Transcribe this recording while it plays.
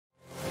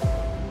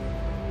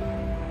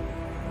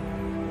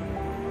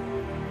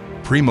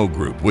Premo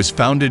Group was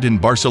founded in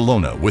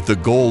Barcelona with the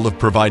goal of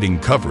providing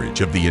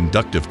coverage of the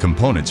inductive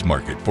components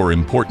market for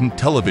important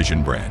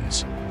television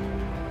brands.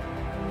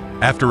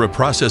 After a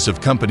process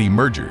of company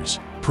mergers,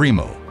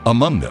 Premo,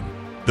 among them,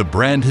 the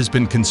brand has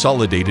been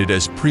consolidated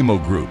as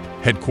Premo Group,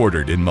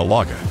 headquartered in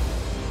Malaga.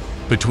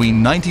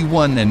 Between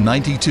 91 and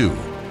 92,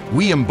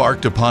 we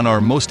embarked upon our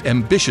most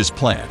ambitious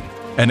plan,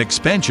 an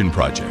expansion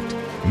project,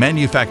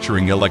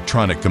 manufacturing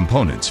electronic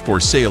components for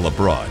sale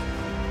abroad.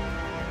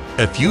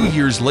 A few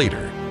years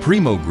later,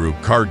 Premo Group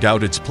carved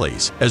out its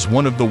place as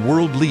one of the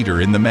world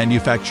leader in the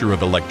manufacture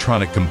of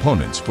electronic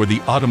components for the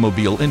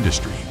automobile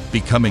industry,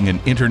 becoming an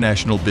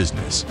international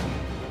business.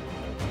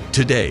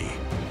 Today,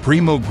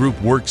 Premo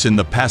Group works in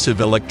the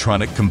passive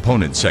electronic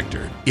component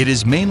sector. It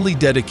is mainly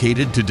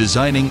dedicated to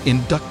designing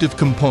inductive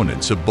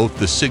components of both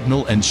the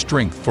signal and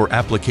strength for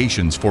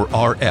applications for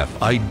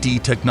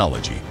RFID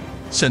technology,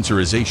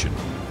 sensorization,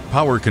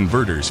 power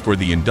converters for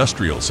the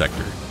industrial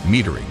sector,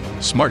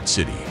 metering, smart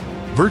city,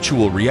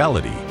 virtual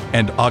reality,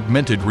 and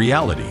augmented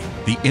reality,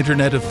 the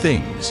Internet of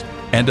Things,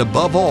 and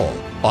above all,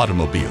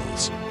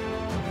 automobiles.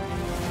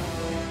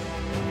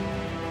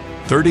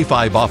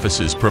 35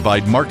 offices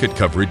provide market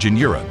coverage in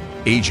Europe,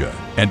 Asia,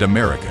 and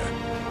America.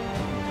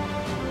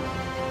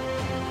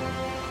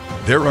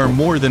 There are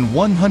more than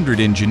 100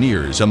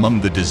 engineers among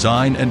the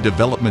design and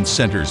development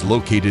centers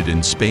located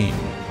in Spain,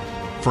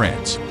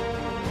 France,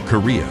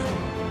 Korea,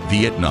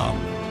 Vietnam,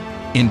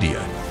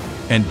 India,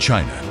 and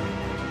China.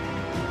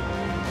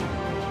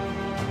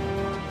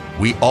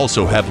 We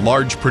also have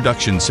large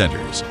production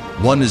centers.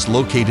 One is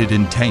located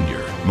in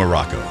Tangier,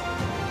 Morocco.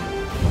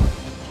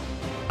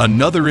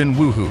 Another in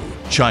Wuhu,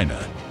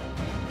 China.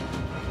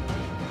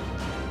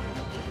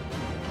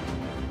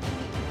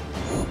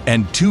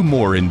 And two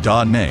more in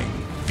Da Nang,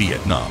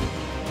 Vietnam.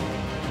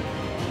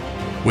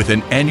 With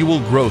an annual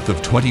growth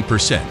of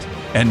 20%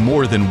 and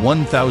more than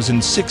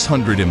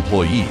 1,600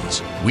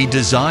 employees, we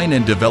design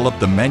and develop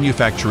the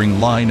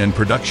manufacturing line and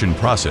production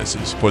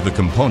processes for the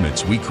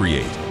components we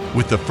create,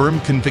 with the firm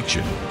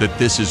conviction that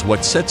this is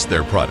what sets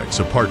their products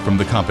apart from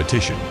the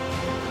competition.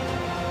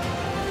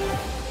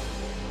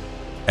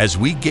 As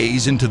we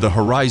gaze into the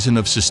horizon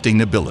of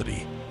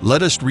sustainability,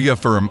 let us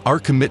reaffirm our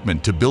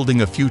commitment to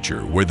building a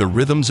future where the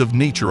rhythms of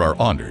nature are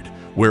honored,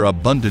 where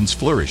abundance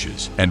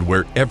flourishes, and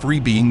where every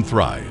being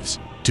thrives,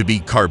 to be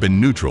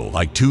carbon neutral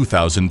by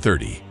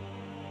 2030.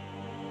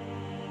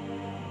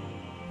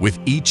 With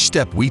each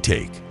step we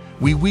take,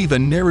 we weave a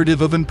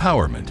narrative of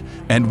empowerment,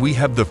 and we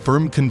have the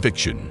firm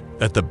conviction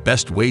that the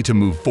best way to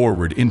move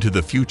forward into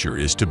the future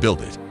is to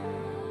build it.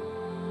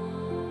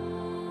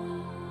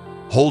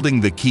 Holding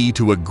the key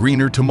to a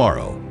greener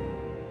tomorrow,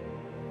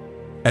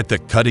 at the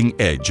cutting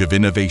edge of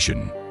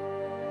innovation.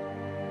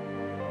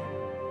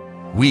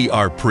 We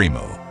are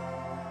Premo.